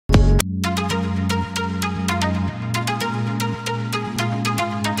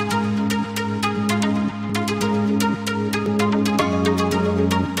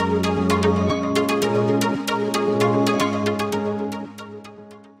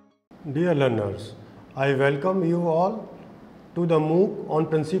Dear learners, I welcome you all to the MOOC on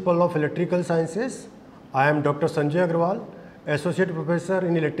Principle of Electrical Sciences. I am Dr. Sanjay Agrawal, Associate Professor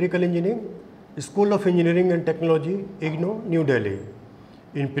in Electrical Engineering, School of Engineering and Technology, IGNOU, New Delhi.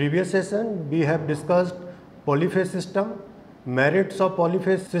 In previous session, we have discussed polyphase system, merits of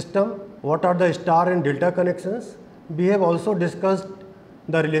polyphase system, what are the star and delta connections. We have also discussed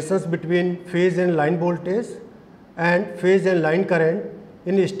the relations between phase and line voltage and phase and line current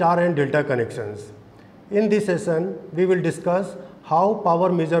in star and delta connections. In this session, we will discuss how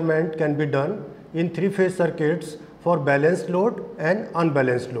power measurement can be done in three-phase circuits for balanced load and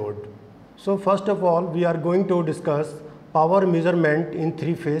unbalanced load. So first of all, we are going to discuss power measurement in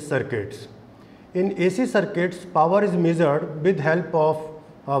three-phase circuits. In AC circuits, power is measured with help of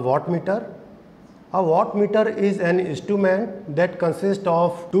a wattmeter. A wattmeter is an instrument that consists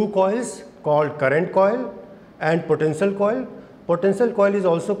of two coils called current coil and potential coil. Potential coil is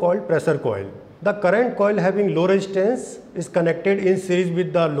also called pressure coil. The current coil having low resistance is connected in series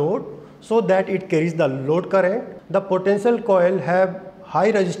with the load so that it carries the load current. The potential coil have high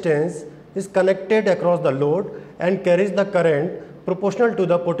resistance is connected across the load and carries the current proportional to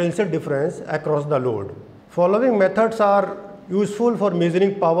the potential difference across the load. Following methods are useful for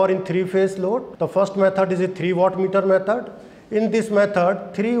measuring power in three-phase load. The first method is a 3 wattmeter method. In this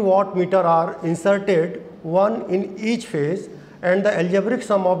method, 3 wattmeter are inserted, one in each phase, and the algebraic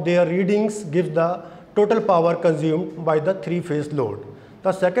sum of their readings gives the total power consumed by the three-phase load.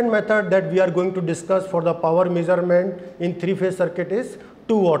 The second method that we are going to discuss for the power measurement in three-phase circuit is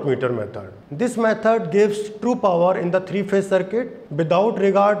 2 wattmeter method. This method gives true power in the three-phase circuit without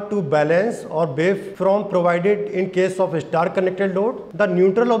regard to balance or wavefront provided in case of a star connected load. The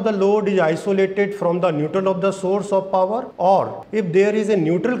neutral of the load is isolated from the neutral of the source of power, or if there is a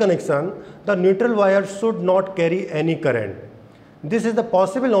neutral connection, the neutral wire should not carry any current. This is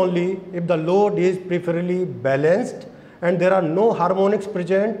possible only if the load is preferably balanced and there are no harmonics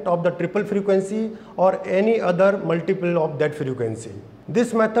present of the triple frequency or any other multiple of that frequency.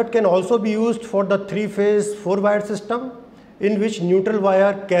 This method can also be used for the three-phase 4-wire system in which neutral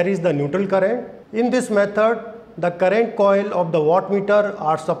wire carries the neutral current. In this method, the current coil of the wattmeter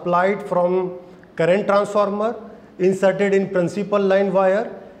are supplied from current transformer inserted in principal line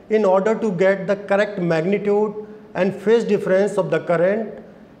wire in order to get the correct magnitude and phase difference of the current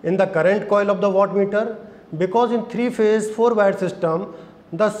in the current coil of the wattmeter, because in three-phase 4-wire system,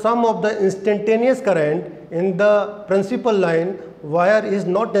 the sum of the instantaneous current in the principal line wire is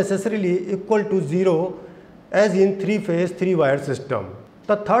not necessarily equal to 0 as in three-phase 3-wire system.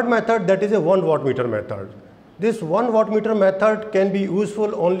 The third method, that is a 1 wattmeter method. This 1 wattmeter method can be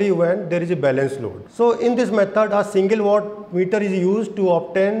useful only when there is a balanced load. So in this method, a single wattmeter is used to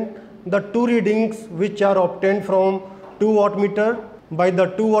obtain the two readings which are obtained from 2 wattmeter by the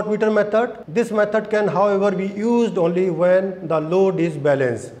 2 wattmeter method. This method can, however, be used only when the load is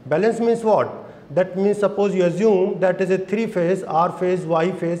balanced. Balance means what? That means suppose you assume that is a 3-phase, R phase,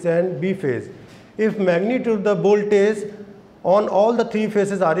 Y phase and B phase. If magnitude of the voltage on all the 3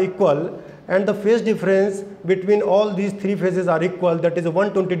 phases are equal and the phase difference between all these 3 phases are equal, that is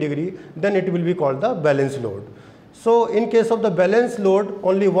 120 degree, then it will be called the balanced load. So in case of the balanced load,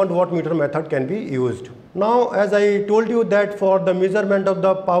 only 1 wattmeter method can be used. Now, as I told you that for the measurement of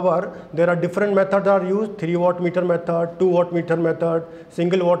the power, there are different methods are used: 3 wattmeter method, 2 wattmeter method,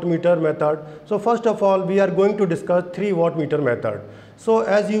 single wattmeter method. So first of all, we are going to discuss 3 wattmeter method. So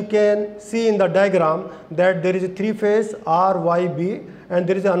as you can see in the diagram that there is a 3-phase R, Y, B, and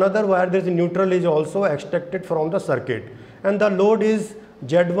there is another wire, there is a neutral is also extracted from the circuit, and the load is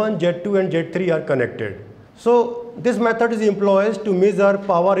Z1, Z2 and Z3 are connected. So this method is employed to measure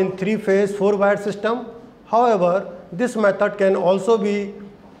power in 3-phase 4-wire system. However, this method can also be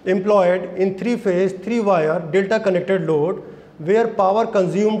employed in 3-phase 3-wire delta connected load where power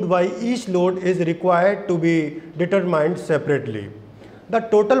consumed by each load is required to be determined separately. The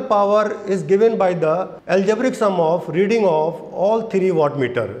total power is given by the algebraic sum of reading of all 3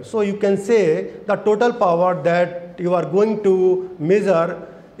 wattmeter. So you can say the total power that you are going to measure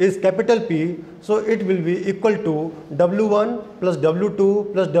is capital P, so it will be equal to W1 plus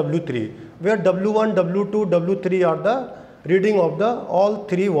W2 plus W3, where W1, W2, W3 are the reading of the all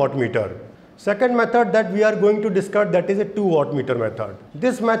 3 wattmeter. Second method that we are going to discuss, that is a 2 wattmeter method.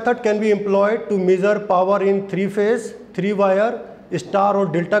 This method can be employed to measure power in 3-phase, 3-wire, star or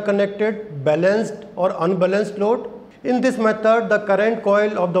delta connected, balanced or unbalanced load. In this method, the current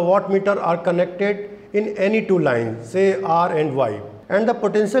coil of the wattmeter are connected in any 2 lines, say R and Y. And the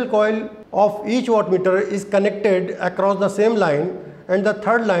potential coil of each wattmeter is connected across the same line, and the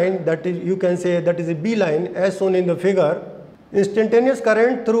third line, that is, you can say that is a B line as shown in the figure, Instantaneous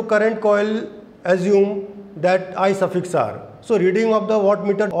current through current coil, assume that I suffix R. So reading of the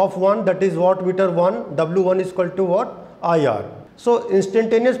wattmeter of 1, that is wattmeter 1, W1 is equal to what? IR. So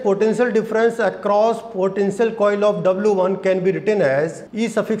instantaneous potential difference across potential coil of W1 can be written as E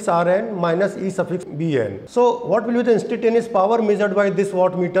suffix Rn minus E suffix Bn. So what will be the instantaneous power measured by this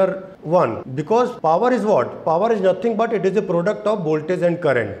wattmeter 1? Because power is what? Power is nothing but it is a product of voltage and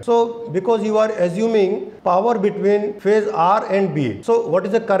current. So because you are assuming power between phase R and B. So what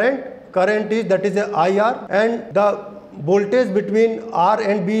is the current? Current is, that is a IR, and the voltage between R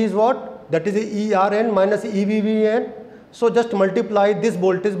and B is what? That is a ERN minus EVBN. So just multiply this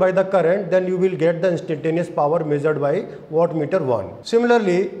voltage by the current, then you will get the instantaneous power measured by wattmeter 1.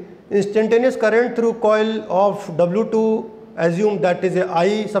 Similarly, instantaneous current through coil of W2, assume that is a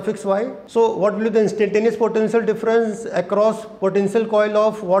I suffix Y. So what will be the instantaneous potential difference across potential coil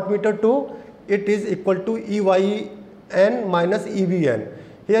of wattmeter 2? It is equal to EYN minus EVN.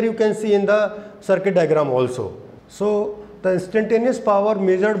 Here you can see in the circuit diagram also. So the instantaneous power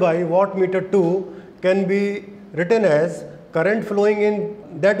measured by wattmeter 2 can be written as current flowing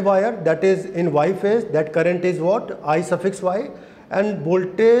in that wire, that is in Y phase, that current is what? I suffix Y, and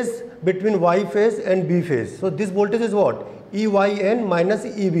voltage between Y phase and B phase. So this voltage is what? EYN minus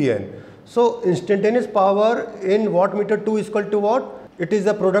EBN. So instantaneous power in wattmeter 2 is equal to what? It is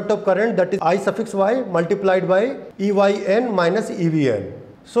the product of current, that is I suffix Y multiplied by EYN minus EBN.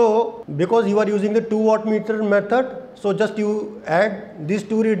 So because you are using the 2 wattmeter method, so just you add these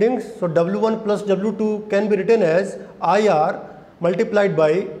two readings. So W1 plus W2 can be written as IR multiplied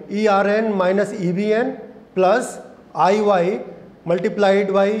by ERN minus EBN plus IY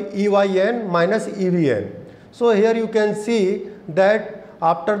multiplied by EYN minus EBN. So here you can see that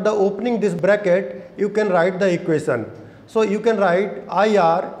after the opening this bracket, you can write the equation. So you can write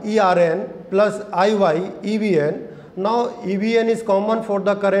IR ERN plus IY EBN. Now EBN is common for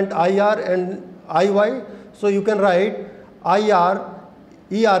the current IR and IY. So you can write IR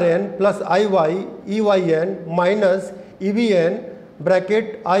ERN plus IY EYN minus EBN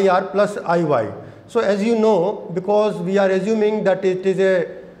bracket IR plus IY. So as you know, because we are assuming that it is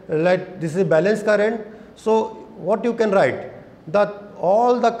this is a balanced current. So what you can write? That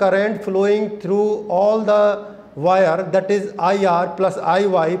all the current flowing through all the wire, that is IR plus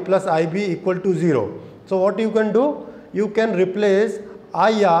IY plus IB equal to 0. So what you can do? You can replace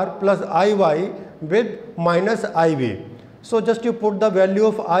IR plus IY with minus IB. So just you put the value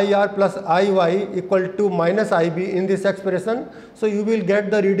of IR plus IY equal to minus IB in this expression. So you will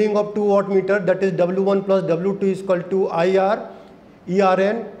get the reading of 2 wattmeter, that is W1 plus W2 is equal to IR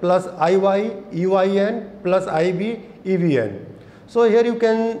ERN plus IY EYN plus IB EVN. So here you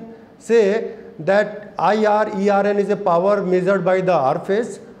can say that IR ERN is a power measured by the R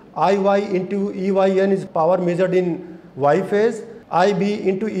phase, IY into EYN is power measured in Y phase, IB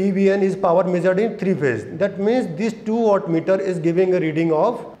into EBN is power measured in 3 phase. That means this 2 wattmeter is giving a reading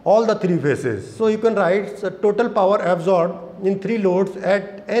of all the 3 phases. So you can write the total power absorbed in 3 loads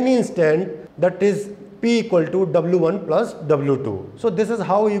at any instant, that is P equal to W1 plus W2. So this is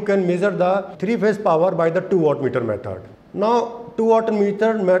how you can measure the 3 phase power by the 2 wattmeter method. Now 2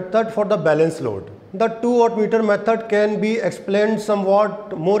 wattmeter method for the balance load. The 2 wattmeter method can be explained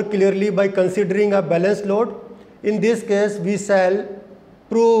somewhat more clearly by considering a balance load. In this case, we shall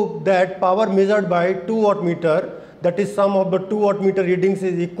prove that power measured by 2 wattmeter, that is sum of the 2 wattmeter readings,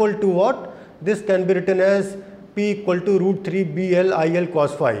 is equal to what? This can be written as P equal to root 3 BL IL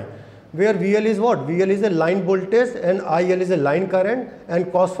cos phi, where VL is what? VL is a line voltage and IL is a line current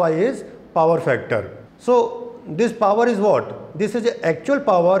and cos phi is power factor. So this power is what? This is the actual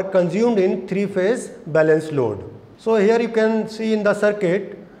power consumed in 3 phase balance load. So here you can see in the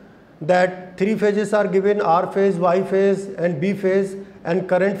circuit that 3 phases are given, R phase, Y phase and B phase, and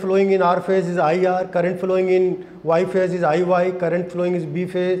current flowing in R phase is IR, current flowing in Y phase is IY, current flowing in B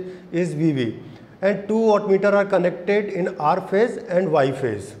phase is VB, and 2 wattmeter are connected in R phase and Y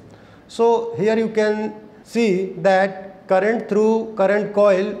phase. So here you can see that current through current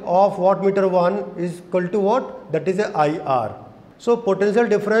coil of wattmeter 1 is equal to what? That is a IR. So potential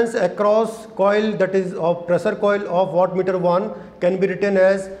difference across coil, that is of pressure coil of wattmeter 1, can be written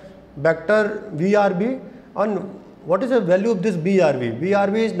as vector VRB. And what is the value of this VRB?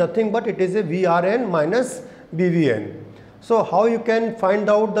 VRB is nothing but it is a VRN minus BVN. So how you can find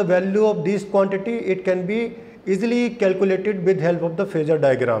out the value of this quantity? It can be easily calculated with help of the phasor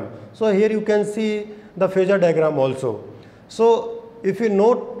diagram. So here you can see the phasor diagram also. So if you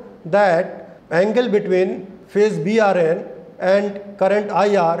note that angle between phase BRN and current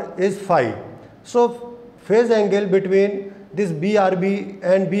IR is phi. So phase angle between this BRB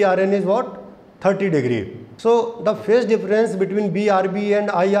and BRN is what? 30 degree. So the phase difference between BRB and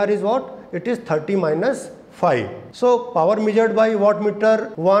IR is what? It is 30 minus 5. So power measured by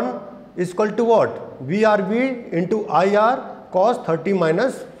wattmeter 1 is equal to what? VRB into IR cos 30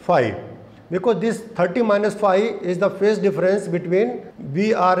 minus 5. Because this 30 minus 5 is the phase difference between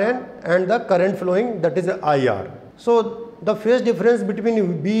VRN and the current flowing, that is IR. So the phase difference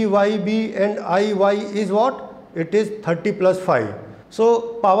between BYB and IY is what? It is 30 plus 5.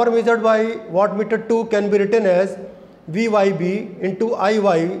 So power measured by wattmeter 2 can be written as VYB into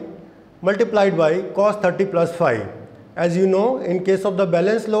IY multiplied by cos 30 plus 5. As you know, in case of the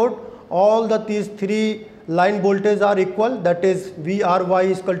balance load, all these three line voltages are equal, that is VRY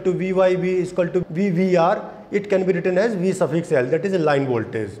is equal to VYB is equal to VVR. It can be written as V suffix L, that is a line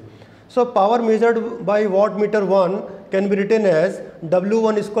voltage. So power measured by wattmeter 1 can be written as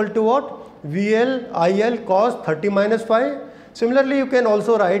W1 is equal to what? VL IL cos 30 minus 5. Similarly, you can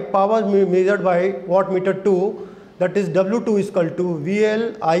also write power measured by wattmeter 2, that is W2 is equal to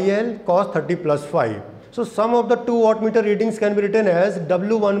VL IL cos 30 plus 5. So sum of the two wattmeter readings can be written as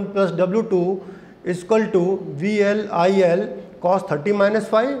W1 plus W2 is equal to VL IL cos 30 minus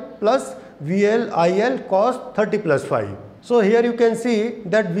 5 plus VL IL cos 30 plus 5. So here you can see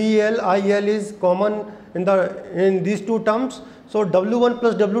that VL IL is common in these two terms. So W1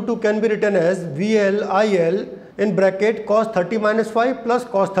 plus W2 can be written as VL IL in bracket cos 30 minus 5 plus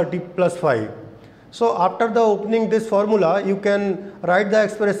cos 30 plus 5. So after the opening this formula, you can write the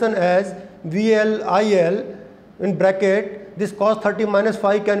expression as VL IL in bracket, this cos 30 minus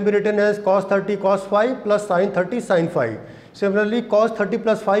 5 can be written as cos 30 cos 5 plus sin 30 sin 5. Similarly, cos 30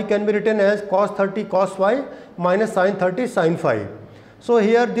 plus 5 can be written as cos 30 cos 5 minus sin 30 sin 5. So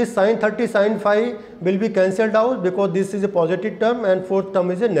here this sin 30 sin 5 will be cancelled out because this is a positive term and fourth term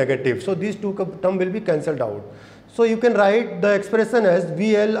is a negative. So these two terms will be cancelled out. So you can write the expression as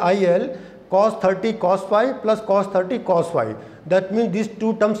VL IL cos 30 cos 5 plus cos 30 cos 5. That means these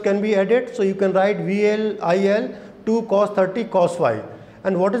two terms can be added. So you can write VL IL 2 cos 30 cos 5.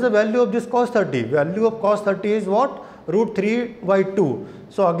 And what is the value of this cos 30? Value of cos 30 is what? Root 3 by 2.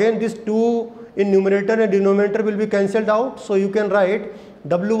 So again this 2 in numerator and denominator will be cancelled out. So you can write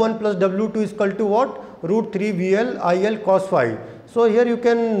W1 plus W2 is equal to what? Root 3 VL IL cos 5. So here you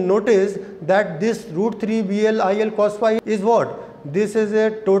can notice that this root 3 VL IL cos 5 is what? This is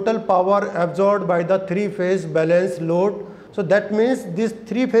a total power absorbed by the three-phase balance load. So that means this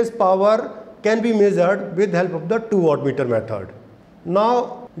three-phase power can be measured with help of the 2 wattmeter method.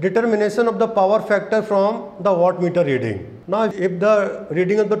 Now determination of the power factor from the wattmeter reading. Now if the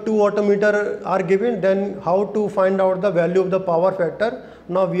reading of the 2 wattmeter are given, then how to find out the value of the power factor?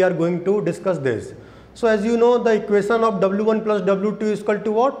 Now we are going to discuss this. So as you know, the equation of W1 plus W2 is equal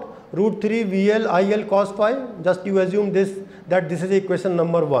to what? Root 3 VL IL cos 5. Just you assume that this is equation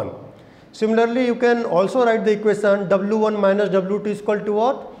number 1. Similarly, you can also write the equation W1 minus W2 is equal to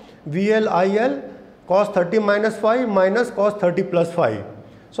what? VL IL cos 30 minus 5 minus cos 30 plus 5.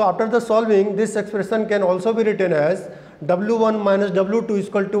 So after the solving, this expression can also be written as W1 minus W2 is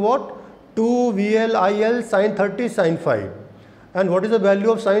equal to what? 2 VL IL sin 30 sin 5. And what is the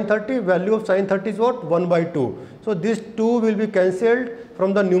value of sin 30? Value of sin 30 is what? 1 by 2. So this 2 will be cancelled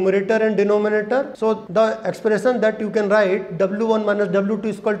from the numerator and denominator. So the expression that you can write W1 minus W2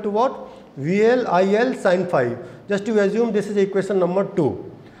 is equal to what? VL IL sin 5. Just to assume this is equation number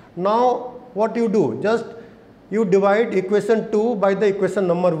 2. Now what you do? Just you divide equation 2 by the equation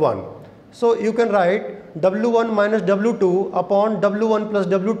number 1. So you can write W1 minus W2 upon W1 plus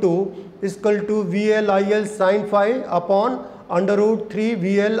W2 is equal to VL IL sin 5 upon under root 3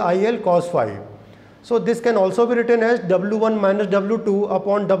 VL IL cos 5. So this can also be written as W1 minus W2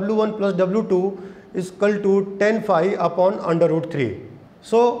 upon W1 plus W2 is equal to tan phi upon under root 3.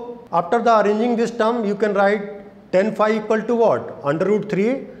 So after the arranging this term, you can write tan phi equal to what? Under root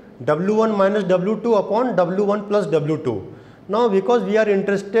 3 W1 minus W2 upon W1 plus W2. Now because we are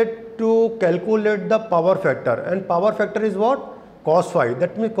interested to calculate the power factor, and power factor is what? Cos phi.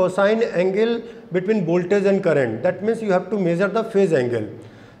 That means cosine angle between voltage and current. That means you have to measure the phase angle.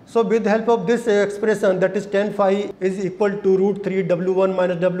 So with the help of this expression, that is tan phi is equal to root 3 W1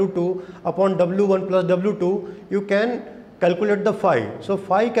 minus W2 upon W1 plus W2, you can calculate the phi. So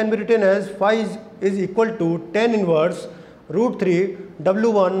phi can be written as phi is equal to tan inverse root 3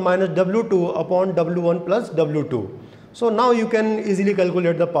 W1 minus W2 upon W1 plus W2. So now you can easily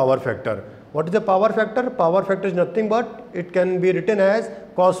calculate the power factor. What is the power factor? Power factor is nothing but it can be written as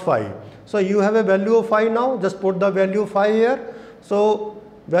cos phi. So you have a value of phi now, just put the value of phi here. So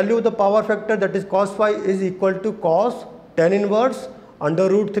value of the power factor, that is cos phi, is equal to cos tan inverse under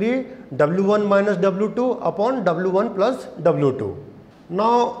root 3 W1 minus W2 upon W1 plus W2.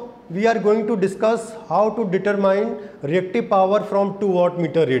 Now we are going to discuss how to determine reactive power from 2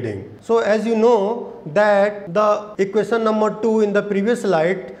 wattmeter reading. So as you know that the equation number 2 in the previous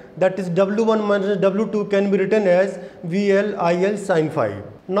slide, that is W1 minus W2, can be written as VL IL sin phi.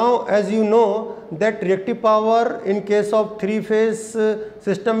 Now as you know that reactive power in case of 3-phase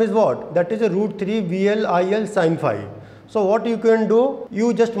system is what? That is a root 3 VL IL sin phi. So what you can do,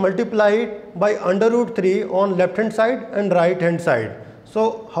 you just multiply it by under root 3 on left hand side and right hand side.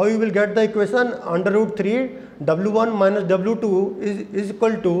 So how you will get the equation? Under root 3 W1 minus W2 is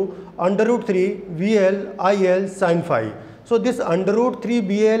equal to under root 3 VL IL sin phi. So this under root 3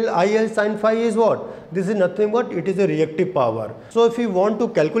 VL IL sin phi is what? This is nothing but it is a reactive power. So if you want to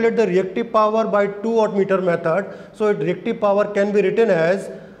calculate the reactive power by 2 wattmeter method, so reactive power can be written as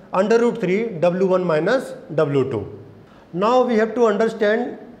under root 3 W1 minus W2. Now we have to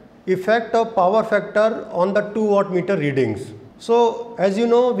understand effect of power factor on the 2 wattmeter readings. So as you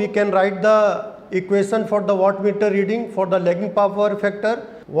know, we can write the equation for the wattmeter reading for the lagging power factor.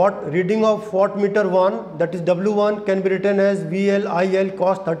 What reading of wattmeter 1, that is W1, can be written as VL IL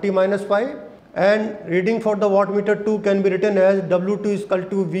cos 30 minus phi, and reading for the wattmeter 2 can be written as W2 is equal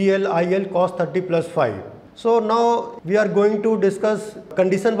to VL IL cos 30 plus phi. So now we are going to discuss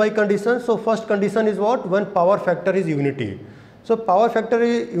condition by condition. So first condition is what? When power factor is unity. So power factor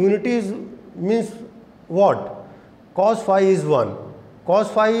is unity means what? Cos phi is 1. Cos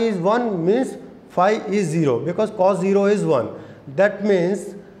phi is 1 means phi is 0, because cos 0 is 1. That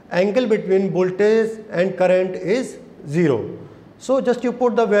means angle between voltage and current is 0. So just you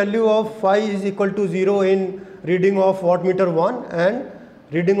put the value of phi is equal to 0 in reading of wattmeter 1 and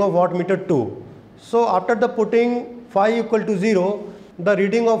reading of wattmeter 2. So after the putting phi equal to 0, the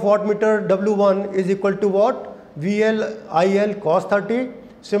reading of wattmeter W1 is equal to what? VL IL cos 30.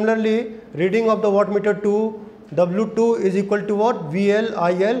 Similarly, reading of the wattmeter 2, W2 is equal to what? VL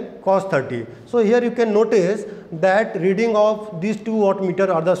IL cos 30. So here you can notice that reading of these 2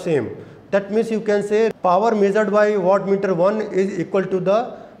 wattmeter are the same. That means you can say power measured by wattmeter 1 is equal to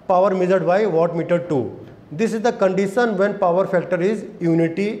the power measured by wattmeter 2. This is the condition when power factor is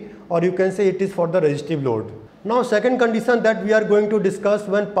unity, or you can say it is for the resistive load. Now second condition that we are going to discuss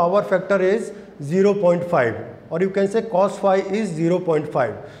when power factor is 0.5, or you can say cos phi is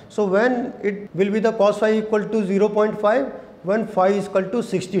 0.5. So when it will be the cos phi equal to 0.5, when phi is equal to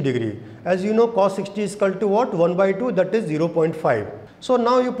 60 degree. As you know, cos 60 is equal to what? 1 by 2, that is 0.5. So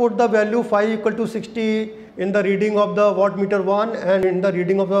now you put the value phi equal to 60 in the reading of the wattmeter 1 and in the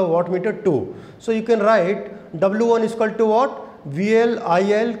reading of the wattmeter 2. So you can write W1 is equal to what? VL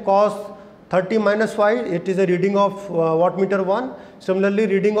IL cos 30 minus phi, it is a reading of wattmeter 1. Similarly,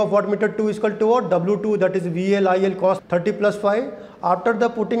 reading of wattmeter 2 is equal to what? W2, that is VL IL cos 30 plus phi. After the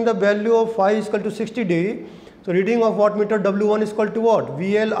putting the value of phi is equal to 60 degree, so reading of wattmeter W1 is equal to what?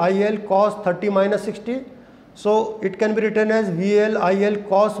 VL IL cos 30 minus 60. So it can be written as VL IL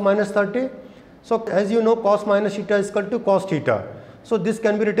cos minus 30. So as you know, cos minus theta is equal to cos theta. So this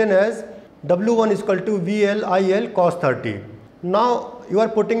can be written as W1 is equal to VL IL cos 30. Now you are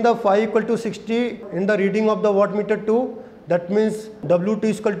putting the phi equal to 60 in the reading of the wattmeter 2. That means W2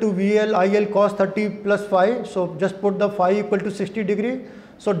 is equal to VL IL cos 30 plus phi. So just put the phi equal to 60 degree.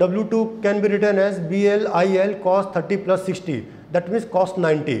 So W2 can be written as VL IL cos 30 plus 60. That means cos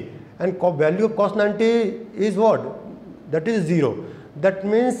 90. And value of cos 90 is what? That is 0. That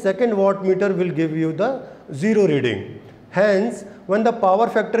means second wattmeter will give you the 0 reading. Hence, when the power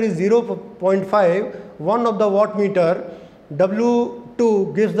factor is 0.5, one of the wattmeter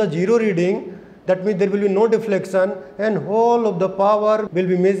W2 gives the 0 reading. That means there will be no deflection, and whole of the power will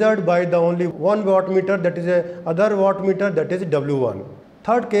be measured by the only one wattmeter, that is a other wattmeter, that is W1.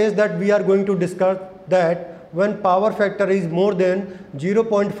 Third case that we are going to discuss, that when power factor is more than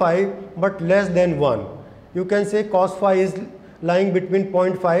 0.5 but less than 1. You can say cos phi is lying between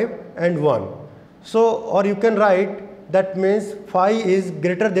 0.5 and 1. So, or you can write that means phi is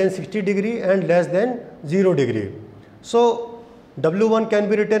greater than 60 degree and less than 0 degree. So W1 can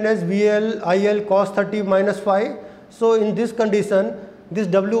be written as VL IL cos 30 minus phi. So in this condition, this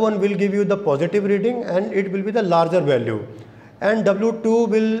W1 will give you the positive reading and it will be the larger value, and W2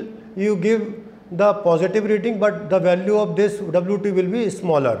 will you give the positive reading, but the value of this W2 will be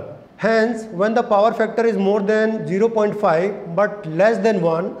smaller. Hence, when the power factor is more than 0.5 but less than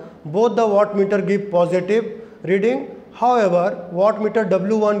 1, both the wattmeter give positive reading. However, wattmeter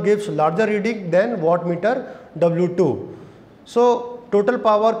W1 gives larger reading than wattmeter W2. So total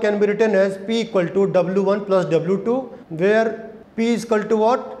power can be written as P equal to W1 plus W2, where P is equal to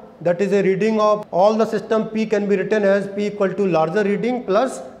what? that is a reading of all the system P can be written as P equal to larger reading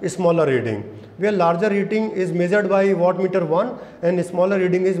plus smaller reading, where larger reading is measured by wattmeter 1 and smaller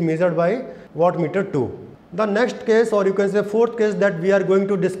reading is measured by wattmeter 2. The next case, or you can say fourth case, that we are going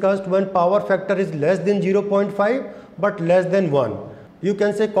to discuss when power factor is less than 0.5 but less than 1. You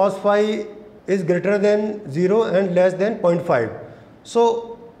can say cos phi is greater than 0 and less than 0.5.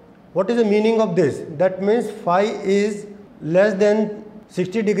 So what is the meaning of this? That means phi is less than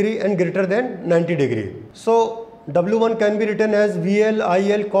 60 degree and greater than 90 degree. So W1 can be written as VL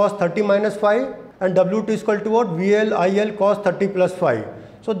IL cos 30 minus phi, and W2 is equal to what? VL IL cos 30 plus phi.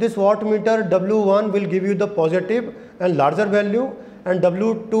 So this wattmeter W1 will give you the positive and larger value, and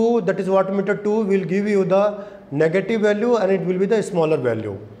W2, that is wattmeter 2, will give you the negative value and it will be the smaller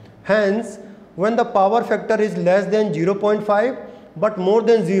value. Hence, when the power factor is less than 0.5 but more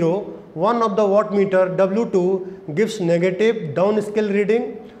than 0, one of the wattmeter W2 gives negative downscale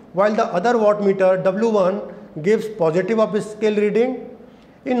reading, while the other wattmeter W1 gives positive upscale reading.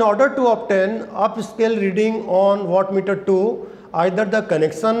 In order to obtain upscale reading on wattmeter 2, either the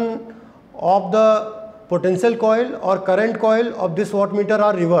connection of the potential coil or current coil of this wattmeter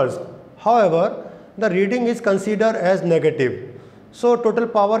are reversed. However, the reading is considered as negative. So total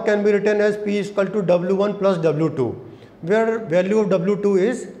power can be written as P is equal to W1 plus W2, where value of W2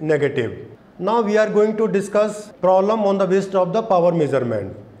 is negative. Now we are going to discuss problem on the basis of the power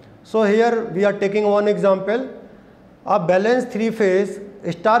measurement. So here we are taking one example. A balanced three-phase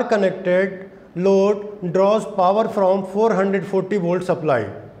star connected load draws power from 440 volt supply.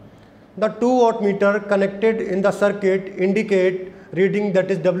 The 2 wattmeter connected in the circuit indicate reading, that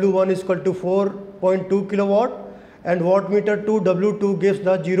is W1 is equal to 4.2 kilowatt and wattmeter 2 W2 gives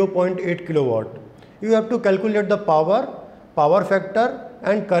the 0.8 kilowatt. You have to calculate the power factor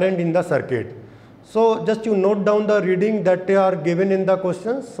and current in the circuit. So just you note down the reading that they are given in the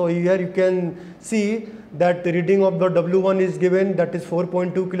questions. So here you can see that the reading of the W1 is given, that is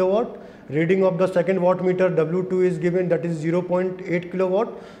 4.2 kilowatt. Reading of the second wattmeter W2 is given, that is 0.8 kilowatt.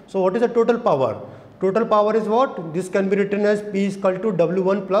 So what is the total power? Total power is what? This can be written as P is equal to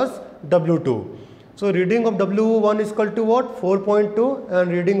W1 plus W2. So reading of W1 is equal to what? 4.2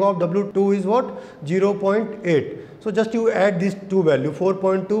 and reading of W2 is what? 0.8. So just you add these two values,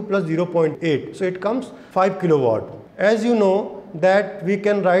 4.2 plus 0.8. So it comes 5 kilowatt. As you know that we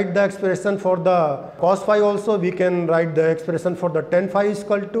can write the expression for the cos phi also, we can write the expression for the tan phi is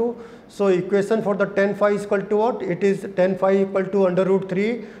equal to. So equation for the tan phi is equal to what? It is tan phi equal to under root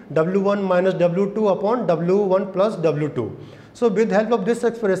 3 W1 minus W2 upon W1 plus W2. So with help of this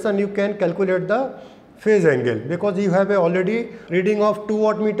expression you can calculate the phase angle, because you have a already reading of 2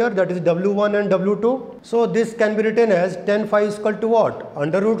 wattmeter, that is W1 and W2. So this can be written as tan phi is equal to what?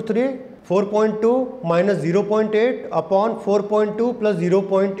 Under root 3 4.2 minus 0.8 upon 4.2 plus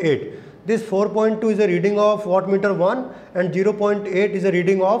 0.8. This 4.2 is a reading of wattmeter 1 and 0.8 is a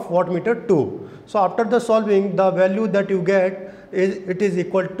reading of wattmeter 2. So after the solving, the value that you get is it is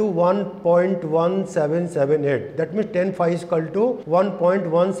equal to 1.1778. That means tan phi is equal to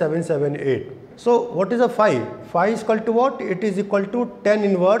 1.1778. So what is a phi? Phi is equal to what? It is equal to tan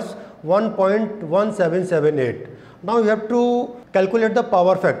inverse 1.1778. Now you have to calculate the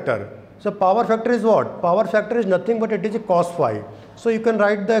power factor. So power factor is what? Power factor is nothing but it is a cos phi. So you can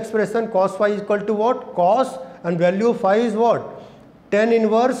write the expression cos phi is equal to what? Cos and value of phi is what? Tan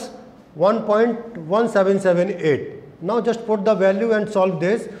inverse 1.1778. Now just put the value and solve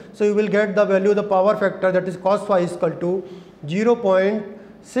this. So you will get the value of the power factor, that is cos phi is equal to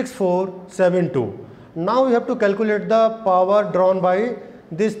 0.6472. Now you have to calculate the power drawn by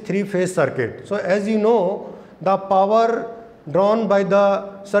this three-phase circuit. So as you know, the power drawn by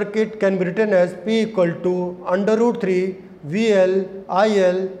the circuit can be written as P equal to under root 3 VL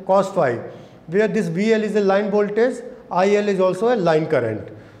IL cos phi, where this VL is a line voltage, IL is also a line current.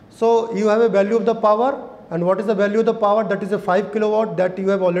 So you have a value of the power, and what is the value of the power? That is a 5 kilowatt that you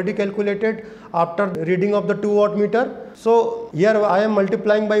have already calculated after reading of the 2 wattmeter. So here I am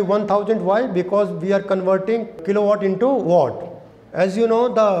multiplying by 1000. Why? Because we are converting kilowatt into watt. As you know,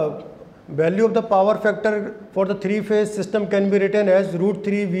 the value of the power factor for the three-phase system can be written as root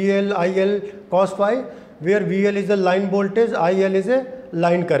 3 VL IL cos phi, where VL is a line voltage, IL is a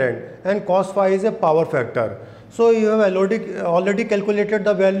line current, and cos phi is a power factor. So you have already calculated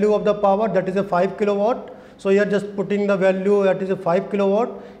the value of the power, that is a 5 kilowatt. So here just putting the value, that is a 5 kilowatt.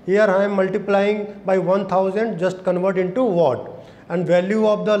 Here I am multiplying by 1000, just convert into watt. And value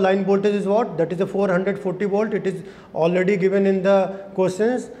of the line voltage is what? That is a 440 volt. It is already given in the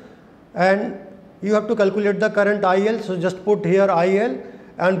questions. And you have to calculate the current IL. So just put here IL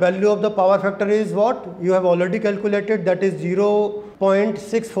and value of the power factor is what? You have already calculated, that is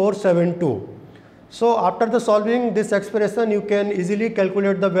 0.6472. So after the solving this expression, you can easily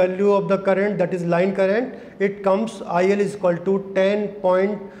calculate the value of the current, that is line current. It comes IL is equal to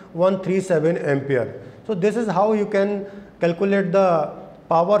 10.137 ampere. So this is how you can calculate the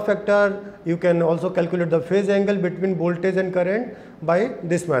power factor. You can also calculate the phase angle between voltage and current by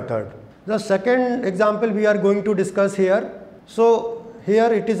this method. The second example we are going to discuss here. So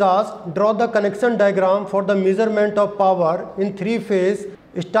here it is asked, draw the connection diagram for the measurement of power in three-phase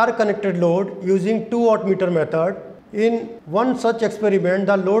star connected load using 2 wattmeter method. In one such experiment,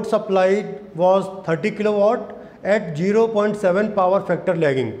 the load supplied was 30 kilowatt at 0.7 power factor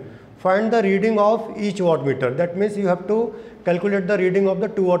lagging. Find the reading of each wattmeter. That means you have to calculate the reading of the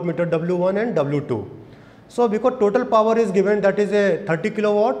 2 wattmeter W1 and W2. So because total power is given, that is a 30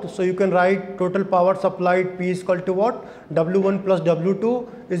 kilowatt, so you can write total power supplied P is equal to what? W1 plus W2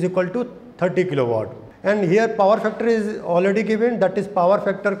 is equal to 30 kilowatt. And here power factor is already given, that is power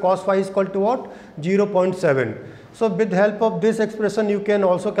factor cos phi is equal to what? 0.7. So with help of this expression you can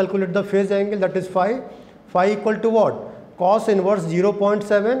also calculate the phase angle, that is phi. Phi equal to what? Cos inverse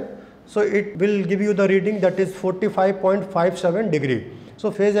 0.7. So it will give you the reading, that is 45.57 degree.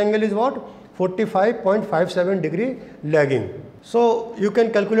 So phase angle is what? 45.57 degree lagging. So you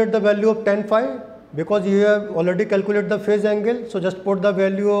can calculate the value of tan phi because you have already calculated the phase angle. So just put the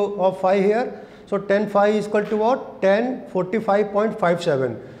value of phi here. So tan phi is equal to what? Tan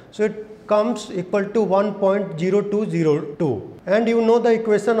 45.57. So it comes equal to 1.0202. And you know the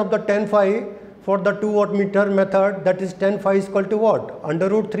equation of the tan phi for the 2 wattmeter method, that is tan phi is equal to what? Under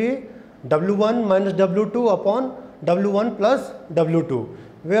root 3 W1 minus W2 upon W1 plus W2,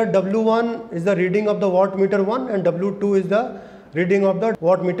 where W1 is the reading of the wattmeter 1 and W2 is the reading of the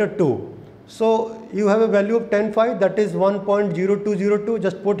wattmeter 2. So you have a value of tan phi, that is 1.0202,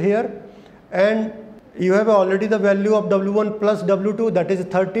 just put here, and you have already the value of W1 plus W2, that is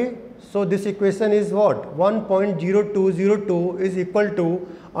 30. So this equation is what? 1.0202 is equal to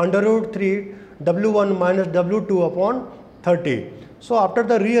under root 3 W1 minus W2 upon 30. So after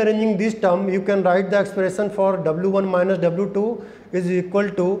the rearranging this term, you can write the expression for W1 minus W2 is equal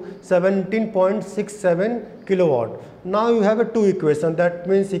to 17.67 kilowatt. Now you have a two equation, that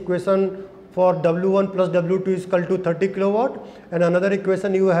means equation for W1 plus W2 is equal to 30 kilowatt, and another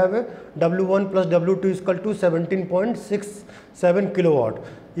equation you have a W1 plus W2 is equal to 17.67 kilowatt.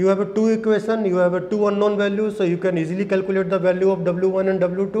 You have a two equation, you have a two unknown values, so you can easily calculate the value of W1 and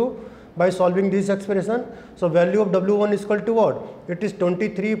W2 by solving this expression. So value of W1 is equal to what? It is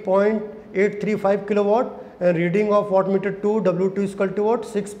 23.835 kilowatt, and reading of wattmeter 2 W2 is equal to what?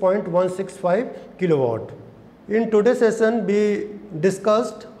 6.165 kilowatt. In today's session we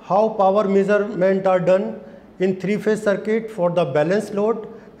discussed how power measurement are done in three-phase circuit for the balanced load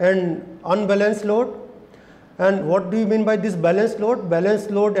and unbalanced load. And what do you mean by this balanced load? Balanced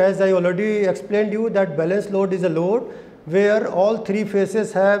load, as I already explained you, that balanced load is a load where all three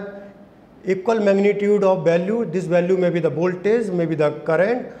phases have equal magnitude of value. This value may be the voltage, may be the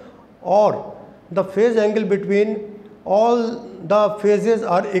current, or the phase angle between all the phases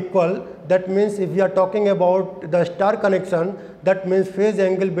are equal. That means if we are talking about the star connection, that means phase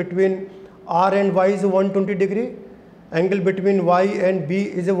angle between R and Y is 120 degree, angle between Y and B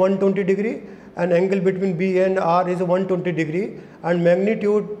is a 120 degree, and angle between B and R is a 120 degree, and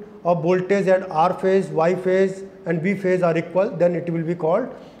magnitude of voltage at R phase, Y phase and B phase are equal, then it will be called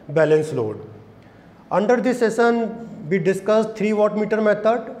balanced load. Under this session we discussed 3 wattmeter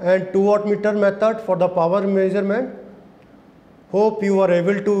method and 2 wattmeter method for the power measurement. Hope you are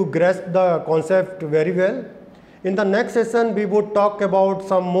able to grasp the concept very well. In the next session we would talk about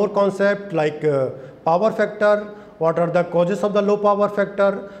some more concept like power factor, what are the causes of the low power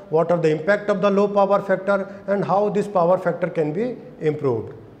factor, what are the impact of the low power factor, and how this power factor can be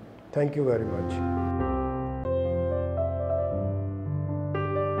improved. Thank you very much.